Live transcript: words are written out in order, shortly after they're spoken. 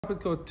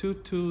Carpet code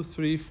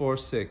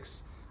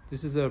 22346.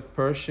 This is a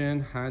Persian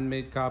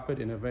handmade carpet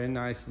in a very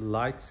nice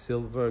light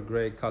silver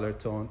gray color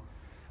tone.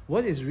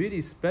 What is really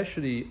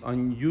especially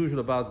unusual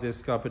about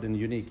this carpet and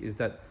unique is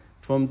that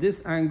from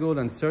this angle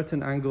and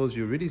certain angles,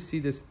 you really see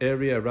this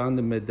area around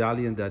the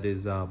medallion that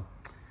is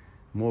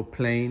more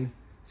plain,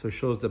 so it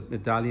shows the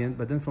medallion,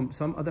 but then from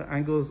some other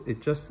angles, it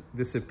just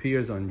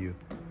disappears on you.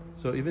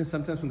 So even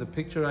sometimes from the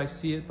picture, I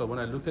see it, but when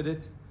I look at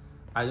it,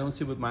 I don't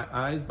see it with my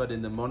eyes, but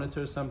in the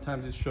monitor,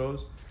 sometimes it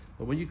shows.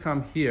 But when you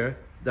come here,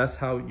 that's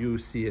how you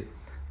see it.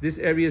 This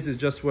area is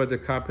just where the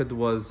carpet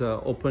was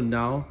open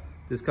now.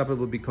 This carpet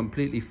will be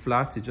completely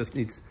flat. It just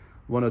needs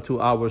 1 or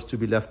 2 hours to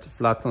be left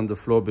flat on the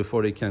floor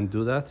before it can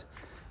do that.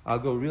 I'll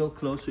go real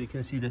close so you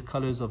can see the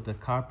colors of the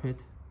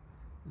carpet.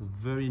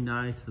 Very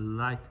nice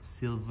light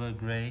silver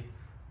gray.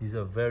 These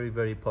are very,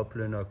 very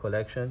popular in our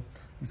collection.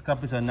 These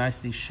carpets are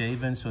nicely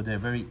shaven, so they're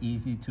very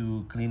easy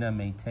to clean and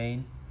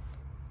maintain.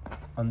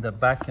 On the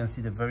back, you can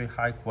see the very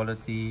high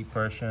quality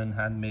Persian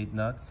handmade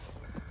nuts.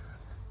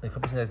 The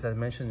carpet, as I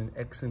mentioned, in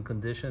excellent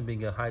condition,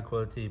 being a high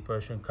quality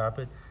Persian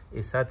carpet.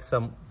 It's had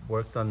some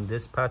work on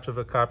this patch of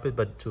a carpet,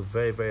 but to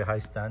very, very high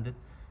standard.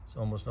 It's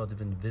almost not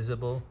even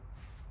visible.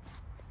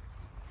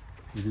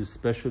 We do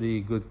especially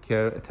good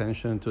care,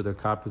 attention to the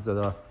carpets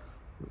that are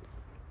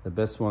the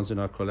best ones in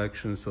our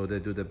collection, so they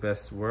do the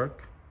best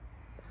work.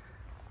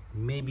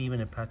 Maybe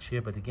even a patch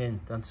here, but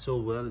again, done so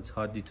well, it's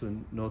hardly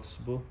too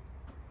noticeable.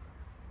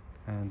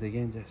 And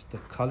again, there's the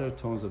color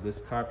tones of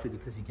this carpet,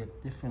 because you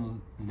get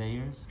different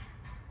layers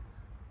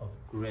of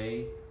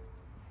gray,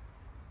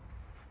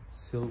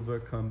 silver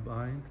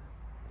combined.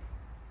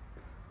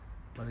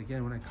 But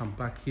again, when I come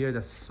back here,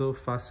 that's so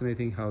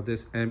fascinating how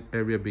this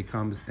area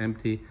becomes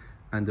empty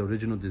and the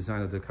original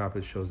design of the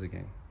carpet shows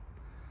again.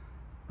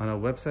 On our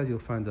website, you'll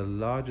find the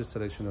largest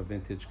selection of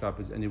vintage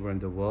carpets anywhere in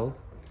the world.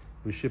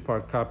 We ship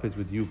our carpets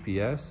with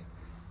UPS.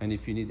 And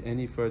if you need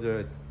any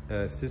further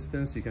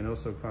assistance, you can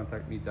also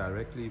contact me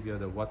directly via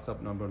the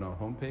WhatsApp number on our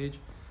homepage,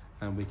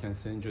 and we can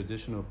send you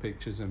additional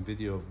pictures and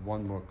video of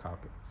one more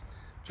carpet.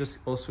 Just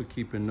also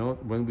keep a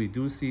note, when we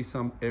do see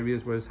some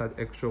areas where it's had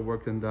extra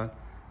work done,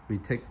 we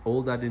take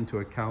all that into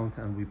account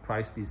and we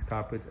price these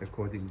carpets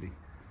accordingly.